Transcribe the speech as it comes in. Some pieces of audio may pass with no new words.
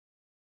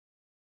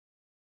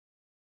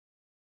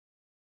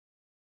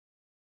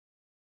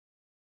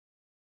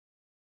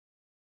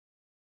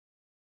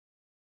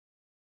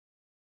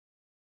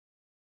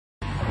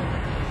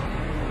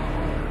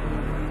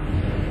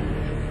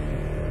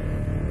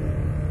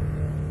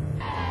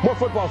More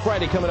Football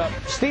Friday coming up.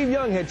 Steve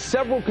Young had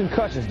several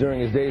concussions during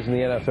his days in the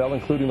NFL,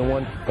 including the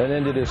one that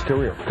ended his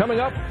career. Coming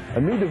up,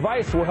 a new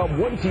device will help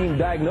one team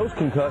diagnose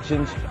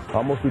concussions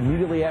almost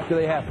immediately after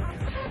they happen.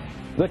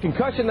 The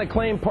concussion that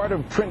claimed part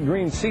of Trent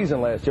Green's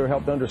season last year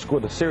helped underscore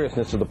the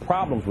seriousness of the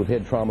problems with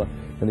head trauma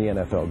in the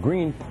NFL.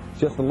 Green,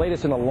 just the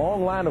latest in a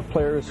long line of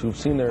players who've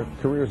seen their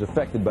careers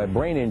affected by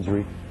brain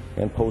injury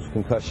and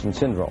post-concussion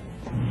syndrome.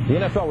 The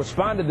NFL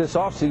responded this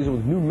offseason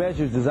with new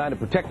measures designed to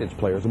protect its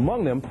players.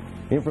 Among them,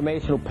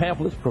 informational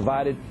pamphlets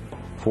provided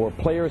for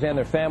players and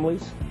their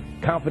families,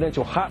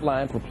 confidential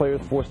hotline for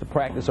players forced to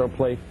practice or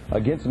play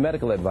against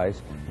medical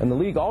advice, and the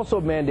league also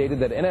mandated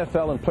that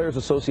NFL and Players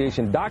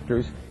Association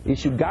doctors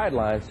issue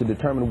guidelines to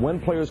determine when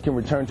players can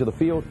return to the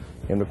field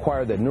and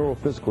require that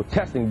neurophysical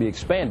testing be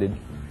expanded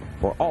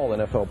for all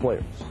NFL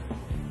players.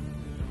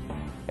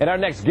 And our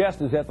next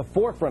guest is at the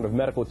forefront of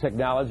medical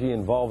technology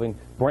involving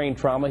brain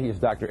trauma. He is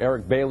Dr.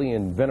 Eric Bailey,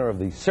 inventor of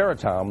the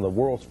CereTom, the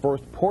world's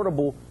first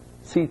portable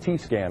CT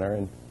scanner.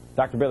 And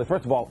Dr. Bailey,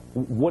 first of all,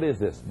 what is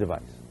this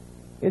device?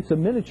 It's a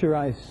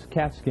miniaturized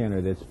CAT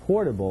scanner that's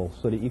portable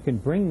so that you can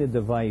bring the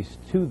device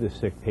to the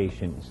sick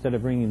patient instead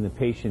of bringing the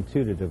patient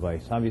to the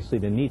device. Obviously,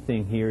 the neat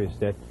thing here is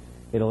that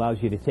it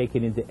allows you to take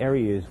it into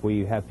areas where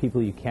you have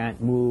people you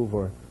can't move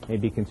or may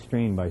be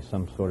constrained by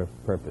some sort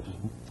of purpose.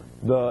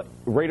 The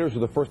Raiders are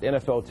the first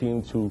NFL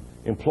team to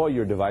employ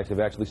your device.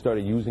 They've actually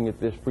started using it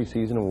this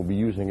preseason and will be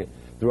using it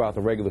throughout the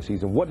regular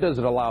season. What does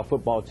it allow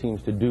football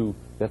teams to do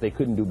that they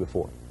couldn't do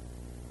before?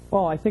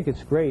 Well, I think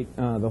it's great.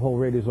 The whole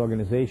Raiders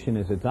organization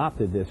has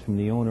adopted this from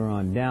the owner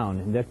on down,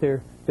 and that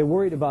they're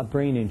worried about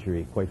brain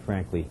injury, quite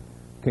frankly.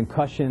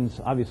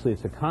 Concussions, obviously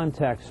it's a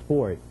contact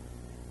sport,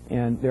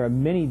 and there are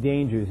many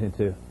dangers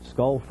into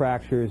skull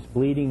fractures,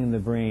 bleeding in the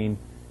brain,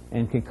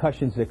 and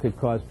concussions that could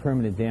cause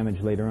permanent damage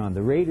later on.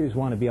 The Raiders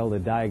want to be able to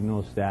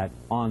diagnose that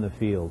on the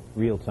field,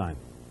 real time.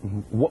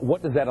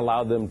 What does that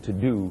allow them to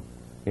do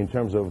in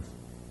terms of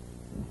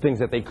things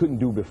that they couldn't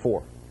do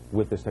before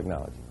with this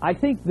technology? I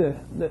think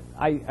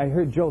I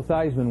heard Joe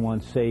Theismann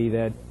once say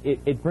that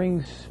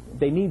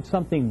they need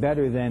something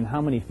better than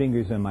how many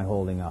fingers am I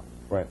holding up.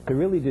 Right. To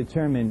really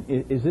determine,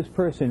 is this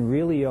person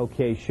really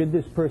okay? Should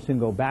this person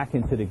go back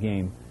into the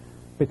game?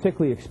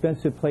 Particularly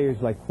expensive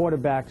players like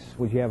quarterbacks,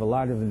 which you have a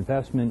lot of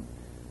investment.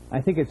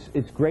 I think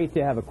it's great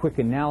to have a quick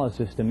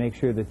analysis to make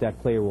sure that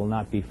that player will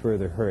not be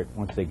further hurt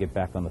once they get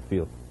back on the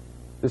field.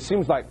 This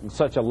seems like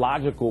such a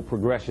logical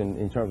progression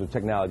in terms of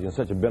technology and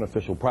such a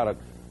beneficial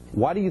product.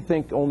 Why do you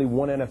think only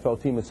one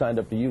NFL team has signed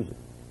up to use it?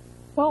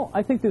 Well,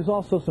 I think there's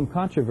also some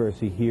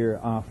controversy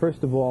here.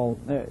 First of all,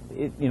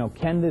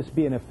 can this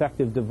be an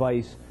effective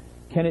device?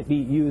 Can it be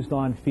used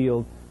on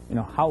field?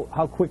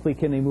 How quickly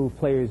can they move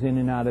players in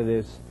and out of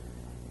this?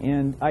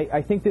 And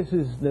I think this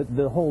is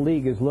the whole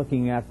league is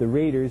looking at the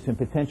Raiders and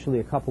potentially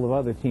a couple of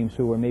other teams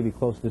who are maybe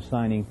close to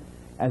signing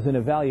as an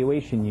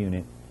evaluation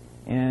unit.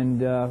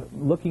 And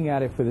looking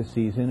at it for the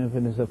season, if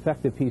it is an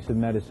effective piece of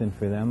medicine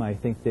for them, I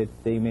think that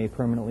they may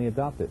permanently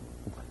adopt it.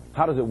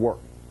 How does it work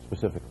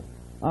specifically?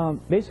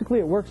 Basically,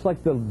 it works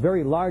like the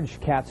very large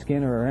CAT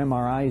scanner or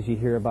MRIs you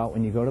hear about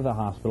when you go to the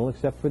hospital,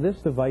 except for this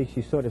device,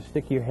 you sort of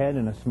stick your head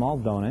in a small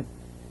donut,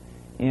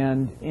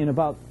 and in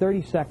about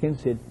 30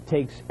 seconds, it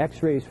takes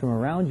x-rays from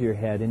around your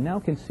head and now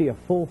can see a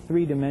full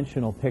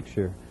three-dimensional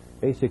picture,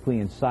 basically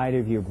inside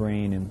of your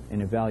brain,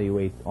 and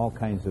evaluate all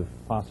kinds of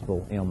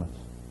possible ailments.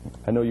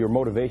 I know your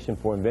motivation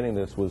for inventing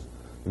this was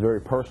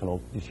very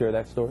personal. Did you share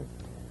that story?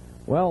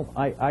 Well,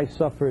 I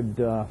suffered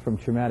from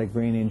traumatic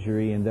brain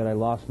injury, and that I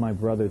lost my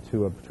brother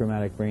to a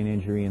traumatic brain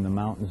injury in the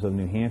mountains of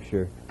New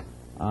Hampshire,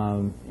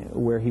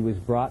 where he was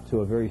brought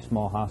to a very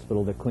small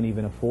hospital that couldn't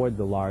even afford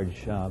the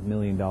large $1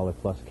 million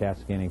plus CAT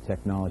scanning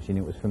technology. And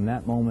it was from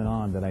that moment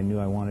on that I knew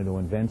I wanted to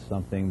invent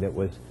something that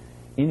was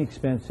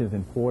inexpensive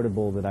and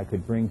portable that I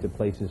could bring to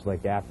places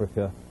like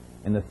Africa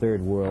and the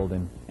Third World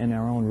and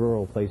our own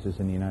rural places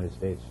in the United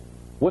States.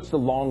 What's the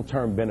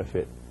long-term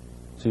benefit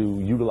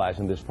to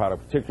utilizing this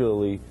product,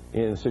 particularly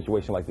in a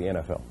situation like the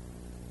NFL?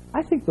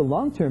 I think the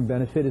long-term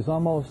benefit is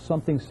almost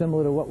something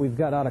similar to what we've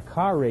got out of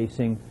car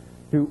racing.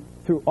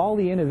 Through all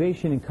the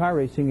innovation in car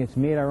racing, it's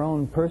made our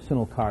own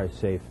personal cars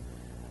safe.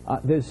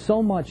 There's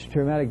so much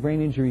traumatic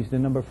brain injury is the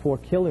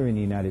 #4 killer in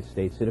the United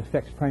States. It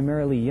affects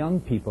primarily young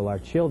people, our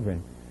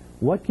children.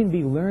 What can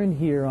be learned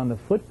here on the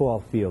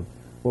football field,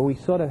 where we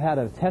sort of had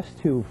a test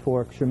tube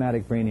for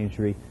traumatic brain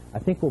injury, I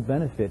think will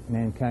benefit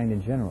mankind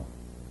in general.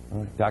 All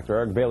right. Dr.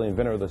 Eric Bailey,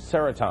 inventor of the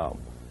CereTom.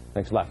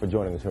 Thanks a lot for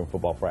joining us here on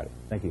Football Friday.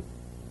 Thank you.